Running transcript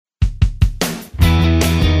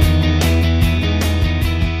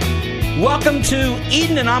Welcome to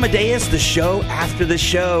Eden and Amadeus, the show after the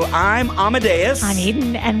show. I'm Amadeus. I'm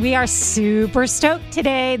Eden, and we are super stoked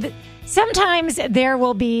today. Sometimes there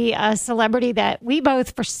will be a celebrity that we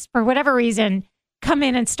both, for whatever reason, come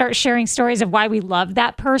in and start sharing stories of why we love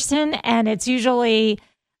that person. And it's usually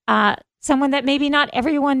someone that maybe not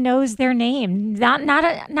everyone knows their name, not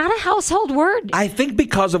a household word. I think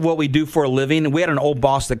because of what we do for a living, we had an old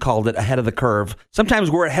boss that called it ahead of the curve.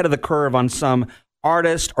 Sometimes we're ahead of the curve on some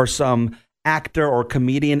artist or some actor or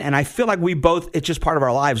comedian, and I feel like we both, it's just part of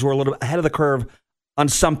our lives. We're a little ahead of the curve on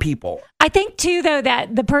some people. I think, too, though,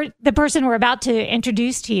 that the person we're about to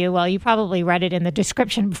introduce to you, well, you probably read it in the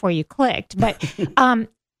description before you clicked, but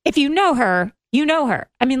if you know her, you know her.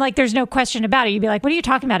 I mean, like, there's no question about it. You'd be like, what are you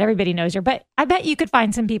talking about? Everybody knows her. But I bet you could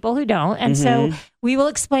find some people who don't. And so we will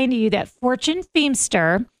explain to you that Fortune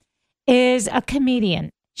Feimster is a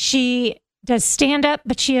comedian. She does stand-up,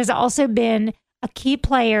 but she has also been a key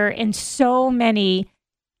player in so many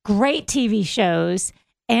great TV shows,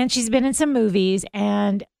 and she's been in some movies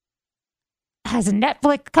and has a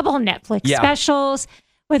couple of Netflix specials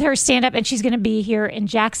with her stand-up, and she's going to be here in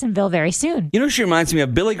Jacksonville very soon. You know, she reminds me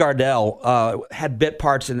of Billy Gardell. Had bit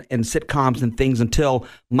parts in sitcoms and things until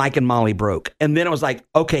Mike and Molly broke. And then it was like,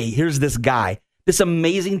 okay, here's this guy, this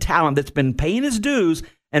amazing talent that's been paying his dues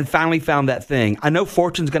and finally found that thing. I know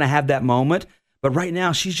Fortune's going to have that moment, but right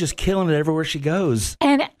now, she's just killing it everywhere she goes.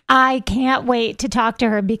 And I can't wait to talk to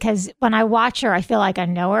her because when I watch her, I feel like I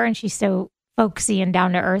know her, and she's so folksy and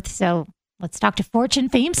down to earth. So let's talk to Fortune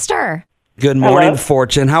Feimster. Good morning,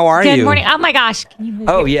 Fortune. How are you? Good morning. Oh, my gosh. Can you move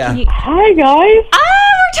Hi, guys. Oh,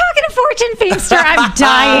 we're talking to Fortune Feimster. I'm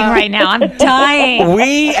dying right now. I'm dying.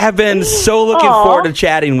 We have been so looking forward to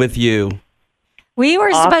chatting with you. We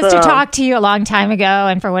were supposed to talk to you a long time ago,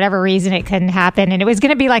 and for whatever reason, it couldn't happen. And it was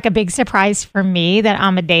going to be like a big surprise for me that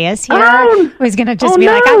Amadeus here was going to just be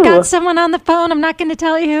like, I've got someone on the phone. I'm not going to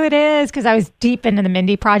tell you who it is, because I was deep into the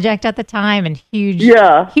Mindy Project at the time and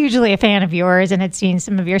hugely a fan of yours and had seen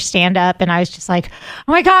some of your stand-up. And I was just like,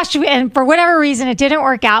 oh, my gosh. And for whatever reason, it didn't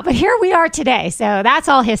work out. But here we are today. So that's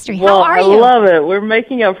all history. Well, How are you? I love it. We're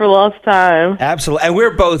making up for lost time. Absolutely. And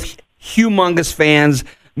we're both humongous fans.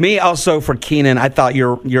 Me also for Keenan. I thought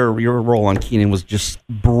your role on Keenan was just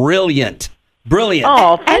brilliant. Brilliant.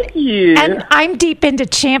 Oh, thank you. And I'm deep into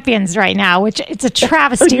Champions right now, which it's a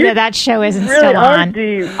travesty that show isn't really still on.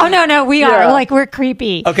 Deep. Oh, no, we are. Like, we're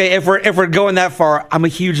creepy. Okay, if we're going that far, I'm a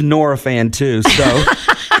huge Nora fan too, so.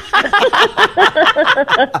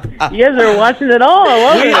 You guys are watching it all. I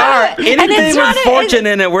love we it. are. Anything with Fortune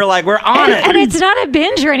in it, we're on it. And it's not a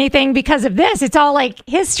binge or anything because of this. It's all like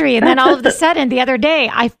history. And then all of a sudden, the other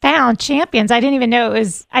day, I found Champions. I didn't even know it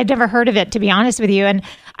was, I'd never heard of it, to be honest with you. And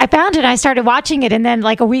I found it. I started watching it. And then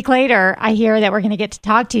like a week later, I hear that we're going to get to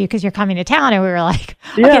talk to you because you're coming to town. And we were like,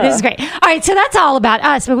 okay, this is great. All right. So that's all about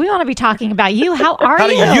us. But we want to be talking about you. How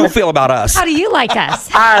are you? How do you feel about us? How do you like us?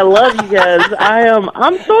 I love you guys.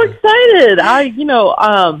 I'm so excited.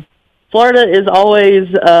 Florida is always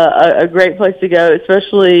a great place to go,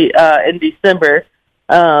 especially in December,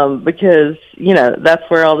 because, that's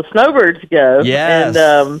where all the snowbirds go. Yes.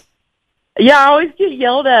 And, I always get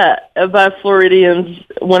yelled at by Floridians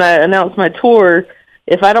when I announce my tour.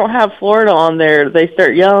 If I don't have Florida on there, they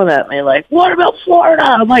start yelling at me like, what about Florida?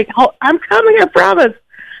 I'm like, oh, I'm coming, I promise.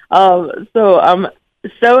 So I'm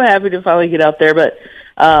so happy to finally get out there. But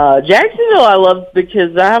Jacksonville I love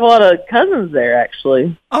because I have a lot of cousins there,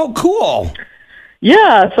 actually. Oh, cool.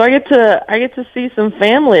 Yeah, so I get to see some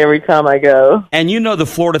family every time I go. And the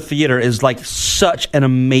Florida Theater is like such an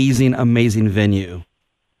amazing, amazing venue.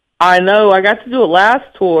 I know. I got to do it last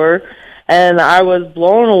tour, and I was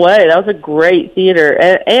blown away. That was a great theater.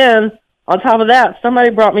 And on top of that,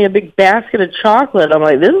 somebody brought me a big basket of chocolate. I'm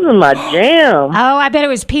like, this is my jam. Oh, I bet it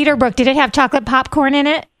was Peterbrook. Did it have chocolate popcorn in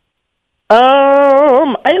it? It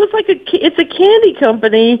was like it's a candy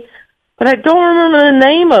company, but I don't remember the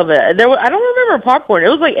name of it. I don't remember popcorn. It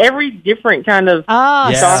was like every different kind of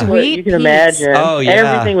chocolate sweet you can imagine. Oh, yeah.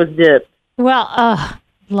 Everything was dipped. Well,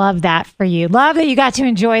 love that for you. Love that you got to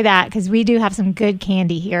enjoy that because we do have some good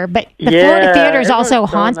candy here. But the Florida Theater is also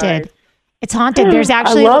haunted. Nice. It's haunted. There's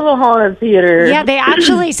actually I love a haunted theater. Yeah, they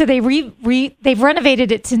actually they've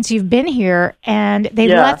renovated it since you've been here, and they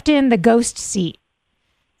left in the ghost seat.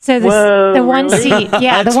 So the one seat,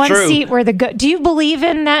 the one seat where do you believe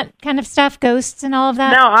in that kind of stuff, ghosts and all of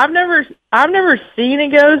that? No, I've never seen a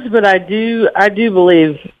ghost, but I do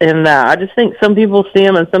believe in that. I just think some people see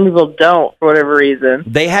them and some people don't for whatever reason.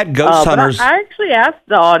 They had ghost hunters. I actually asked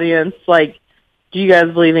the audience, like, do you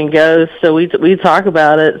guys believe in ghosts? So we talk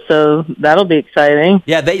about it, so that'll be exciting.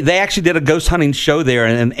 Yeah, they actually did a ghost hunting show there,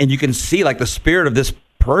 and you can see like the spirit of this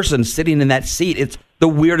person sitting in that seat. It's the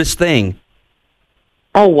weirdest thing.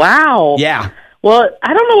 Oh, wow. Yeah. Well,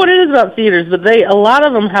 I don't know what it is about theaters, but a lot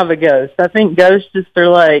of them have a ghost. I think ghosts just are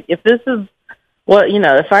like, if this is what,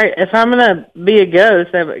 if I'm gonna be a ghost,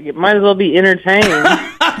 it might as well be entertaining.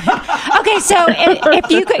 Okay, so if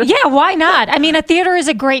you could, yeah, why not? I mean, a theater is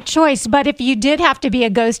a great choice, but if you did have to be a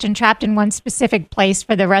ghost and trapped in one specific place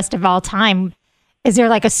for the rest of all time, is there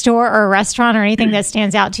like a store or a restaurant or anything that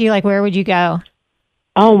stands out to you? Like, where would you go?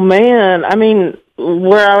 Oh man, I mean,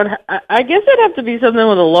 I guess it'd have to be something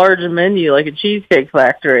with a large menu, like a Cheesecake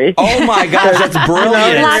Factory. Oh my gosh, that's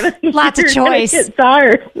brilliant! Lots of choice. Get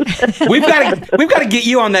tired. we've got to get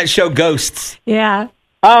you on that show, Ghosts. Yeah.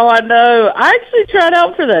 Oh, I know. I actually tried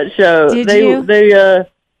out for that show. Did you?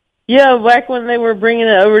 Yeah, back when they were bringing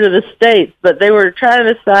it over to the States, but they were trying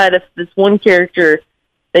to decide if this one character,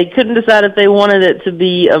 they couldn't decide if they wanted it to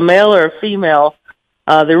be a male or a female.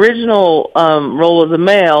 The original role was a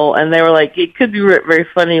male, and they were like, it could be very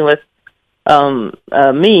funny with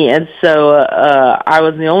me. And so I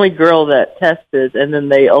was the only girl that tested, and then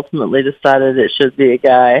they ultimately decided it should be a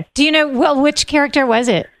guy. Do you know, which character was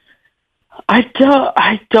it?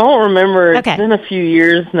 I don't remember. Okay. It's been a few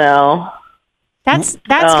years now. That's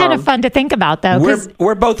kind of fun to think about, though.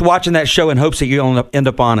 We're both watching that show in hopes that you'll end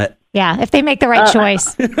up on it. Yeah, if they make the right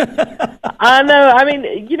choice. I know. I mean,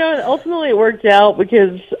 ultimately it worked out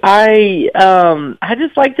because I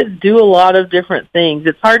just like to do a lot of different things.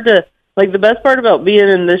 It's hard to, like, the best part about being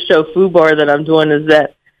in this show, FUBAR, that I'm doing is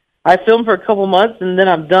that I film for a couple months and then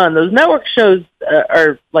I'm done. Those network shows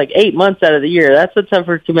are like 8 months out of the year. That's a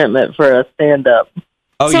tougher commitment for a stand-up.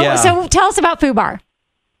 So tell us about FUBAR.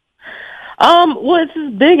 Well, it's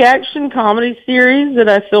this big action comedy series that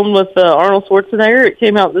I filmed with Arnold Schwarzenegger. It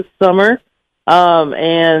came out this summer.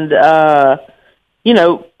 Arnold's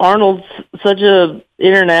such a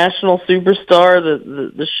international superstar.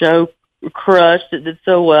 The show crushed. It did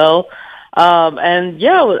so well. Now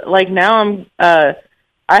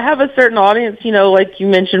I have a certain audience, like you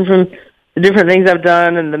mentioned from the different things I've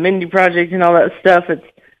done and the Mindy Project and all that stuff. It's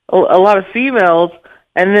a lot of females.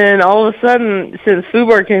 And then all of a sudden, since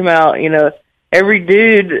FUBAR came out, every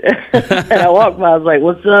dude that I walk by, I was like,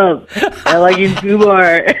 "What's up? I like you,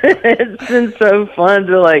 FUBAR." It's been so fun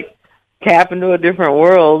to like tap into a different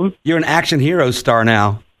world. You're an action hero star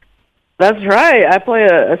now. That's right. I play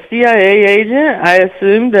a CIA agent. I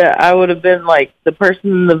assumed that I would have been like the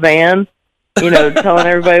person in the van, telling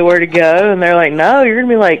everybody where to go, and they're like, "No, you're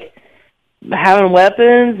gonna be like having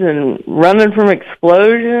weapons and running from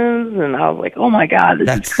explosions." And I was like, oh my God, this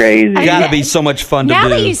is crazy. Gotta be so much fun to do. Now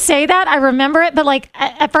that you say that, I remember it, but like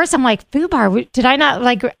at first I'm like, FUBAR, did I not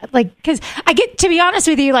like, because I get, to be honest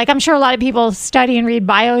with you, like I'm sure a lot of people study and read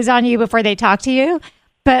bios on you before they talk to you,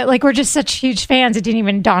 but like we're just such huge fans, it didn't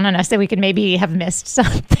even dawn on us that we could maybe have missed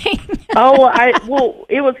something.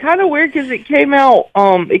 It was kind of weird because it came out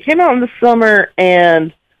in the summer,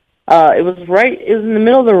 and it was in the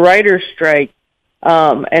middle of the writer's strike.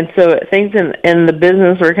 And so things in the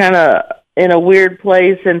business were kind of in a weird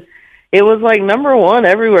place, and it was like number one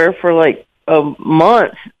everywhere for like a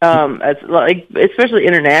month, especially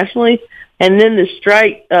internationally. And then the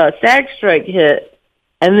SAG strike hit,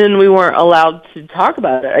 and then we weren't allowed to talk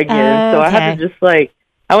about it again. So I had to just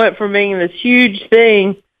I went from being this huge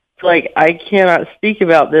thing to like, I cannot speak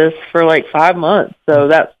about this for like 5 months. So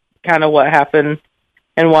that's kind of what happened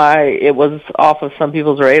and why it was off of some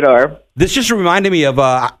people's radar. This just reminded me of,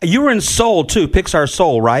 you were in Soul too, Pixar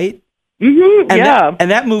Soul, right? Mm-hmm, yeah.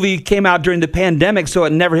 And that movie came out during the pandemic, so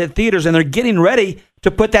it never hit theaters, and they're getting ready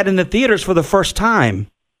to put that in the theaters for the first time.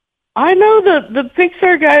 I know the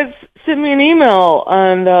Pixar guys sent me an email,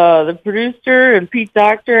 and the producer and Pete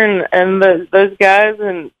Docter and those guys,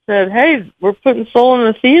 and said, hey, we're putting Soul in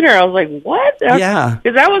the theater. I was like, what? Yeah.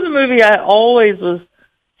 Because that was a movie I always was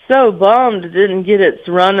so bummed it didn't get its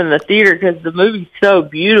run in the theater because the movie's so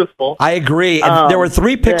beautiful. I agree. And there were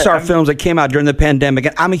 3 Pixar films that came out during the pandemic,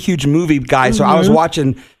 and I'm a huge movie guy, so I was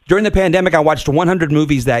watching, during the pandemic, I watched 100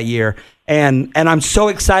 movies that year, and I'm so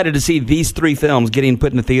excited to see these 3 films getting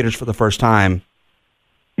put in the theaters for the first time.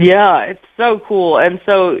 Yeah, it's so cool. And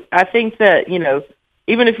so I think that,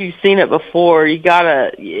 even if you've seen it before,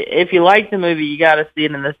 if you like the movie, you gotta see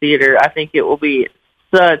it in the theater. I think it will be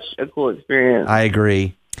such a cool experience. I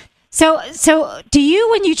agree. So do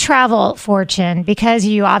you, when you travel, Fortune, because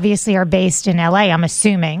you obviously are based in LA, I'm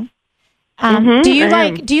assuming, do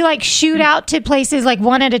you shoot out to places like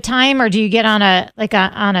one at a time, or do you get on a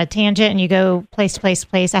tangent and you go place to place to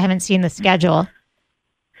place? I haven't seen the schedule.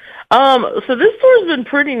 So this tour's been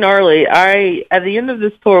pretty gnarly. At the end of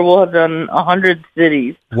this tour, we'll have done 100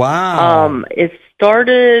 cities. Wow. It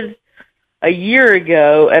started a year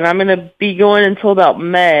ago, and I'm going to be going until about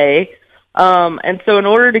May. And so in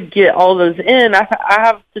order to get all those in, I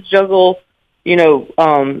have to juggle,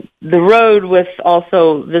 the road with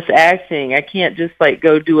also this acting. I can't just like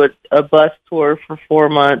go do a bus tour for 4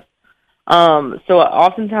 months. So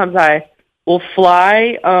oftentimes I will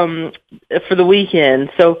fly for the weekend.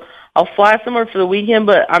 So I'll fly somewhere for the weekend,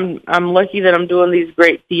 but I'm lucky that I'm doing these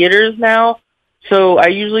great theaters now. So I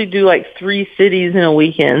usually do like 3 cities in a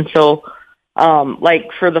weekend. So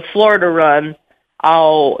like for the Florida run,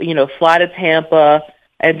 I'll fly to Tampa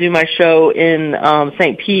and do my show in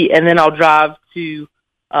St. Pete, and then I'll drive to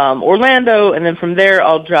Orlando, and then from there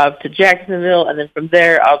I'll drive to Jacksonville, and then from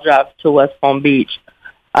there I'll drive to West Palm Beach,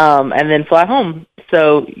 and then fly home.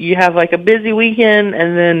 So you have like a busy weekend,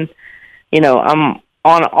 and then I'm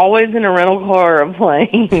always in a rental car or a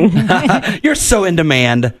plane. You're so in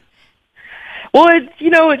demand. Well,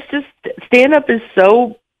 it's just stand-up is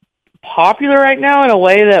so popular right now in a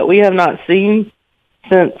way that we have not seen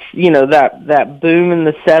since, that boom in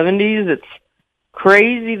the 70s. It's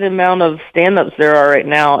crazy the amount of stand-ups there are right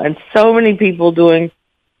now, and so many people doing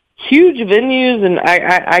huge venues, and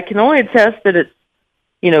I can only attest that it's,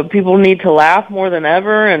 people need to laugh more than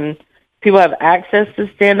ever, and people have access to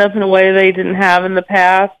stand-up in a way they didn't have in the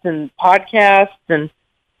past, and podcasts, and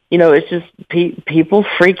it's just people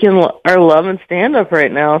freaking are loving stand-up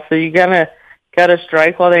right now. So you gotta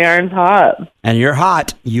strike while the iron's hot. And you're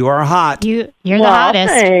hot. You are hot. You're the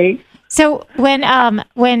hottest. Thanks. So when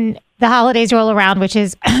the holidays roll around, which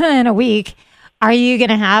is in a week, are you going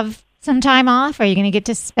to have some time off? Are you going to get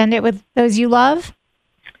to spend it with those you love?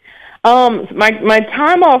 My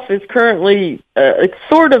time off is currently it's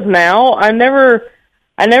sort of now. I never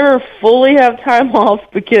fully have time off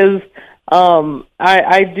because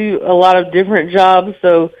I do a lot of different jobs.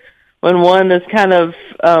 So when one is kind of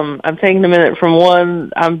I'm taking a minute from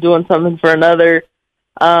one, I'm doing something for another.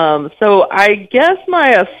 So I guess my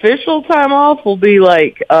official time off will be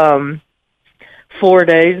like 4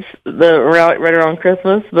 days, right around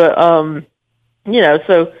Christmas. But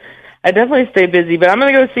so I definitely stay busy. But I'm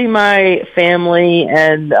gonna go see my family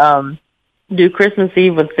and do Christmas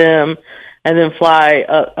Eve with them, and then fly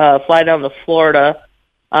down to Florida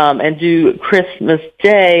and do Christmas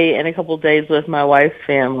Day and a couple days with my wife's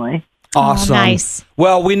family. Awesome. Oh, nice.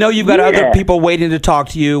 Well, we know you've got other people waiting to talk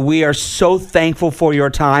to you. We are so thankful for your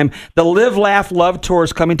time. The Live, Laugh, Love Tour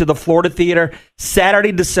is coming to the Florida Theater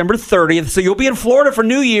Saturday, December 30th. So you'll be in Florida for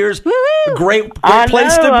New Year's. Woo-hoo! Great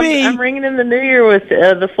place to be. I'm ringing in the New Year with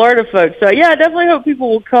the Florida folks. So, yeah, I definitely hope people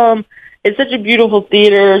will come. It's such a beautiful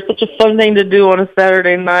theater. It's such a fun thing to do on a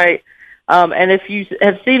Saturday night. And if you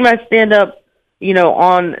have seen my stand-up,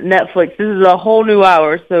 on Netflix, this is a whole new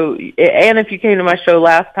hour. So, and if you came to my show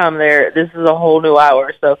last time there, this is a whole new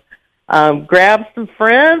hour. So, grab some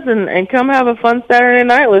friends and come have a fun Saturday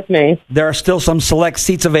night with me. There are still some select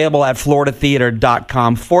seats available at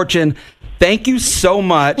floridatheater.com. Fortune, thank you so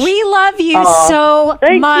much. We love you so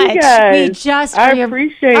much. You guys. I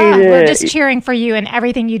appreciate it. We're just cheering for you and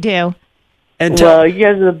everything you do. And you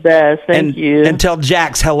guys are the best. Thank you. And tell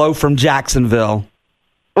Jax hello from Jacksonville.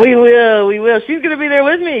 We will. She's going to be there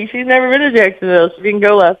with me. She's never been to Jacksonville. She didn't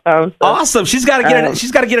go last time. So. Awesome. She's got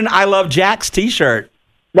to get an I Love Jax t-shirt.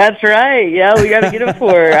 That's right. Yeah, we got to get them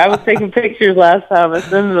for her. I was taking pictures last time and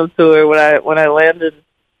sending them to her when I landed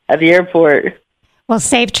at the airport. Well,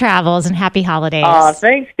 safe travels and happy holidays.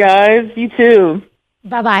 Thanks, guys. You too.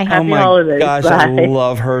 Bye-bye. Happy holidays. Gosh, Bye. I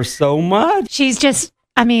love her so much. She's just,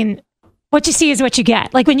 what you see is what you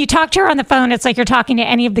get. Like when you talk to her on the phone, it's like you're talking to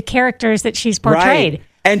any of the characters that she's portrayed. Right.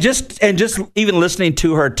 And just even listening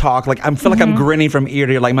to her talk, like I feel like I'm grinning from ear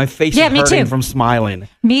to ear, like my face is hurting from smiling.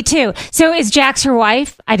 Me too. So is Jax her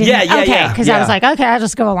wife? I didn't. Yeah. Okay, because I was like, okay, I'll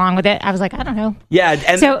just go along with it. I was like, I don't know. Yeah,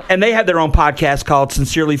 and they have their own podcast called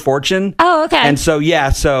Sincerely Fortune. Oh, okay. And so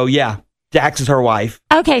Jax is her wife.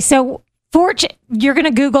 Okay, so Fortune, you're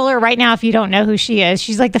gonna Google her right now if you don't know who she is.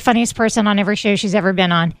 She's like the funniest person on every show she's ever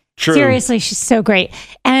been on. True. Seriously, she's so great.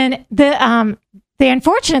 And the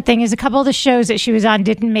unfortunate thing is a couple of the shows that she was on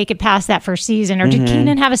didn't make it past that first season. Or did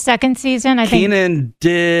Keenan have a second season? I think Keenan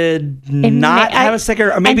did not have a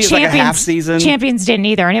second, or maybe it's like a half season. Champions didn't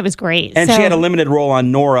either, and it was great. And she had a limited role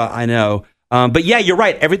on Nora, I know. But yeah, you're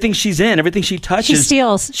right. Everything she's in, everything she touches, she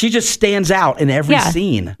steals. She just stands out in every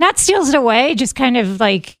scene. Not steals it away, just kind of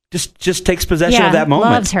like just takes possession of that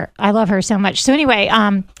moment. Loves her. I love her so much. So anyway,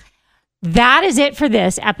 that is it for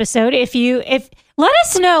this episode. If let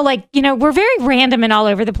us know, we're very random and all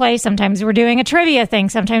over the place. Sometimes we're doing a trivia thing.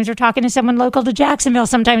 Sometimes we're talking to someone local to Jacksonville.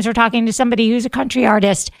 Sometimes we're talking to somebody who's a country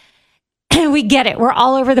artist. We get it. We're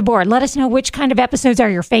all over the board. Let us know which kind of episodes are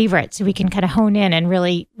your favorites so we can kind of hone in and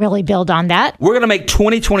really, really build on that. We're going to make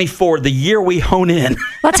 2024 the year we hone in.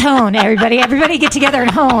 Let's hone, everybody. Everybody get together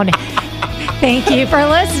and hone. Thank you for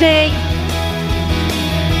listening.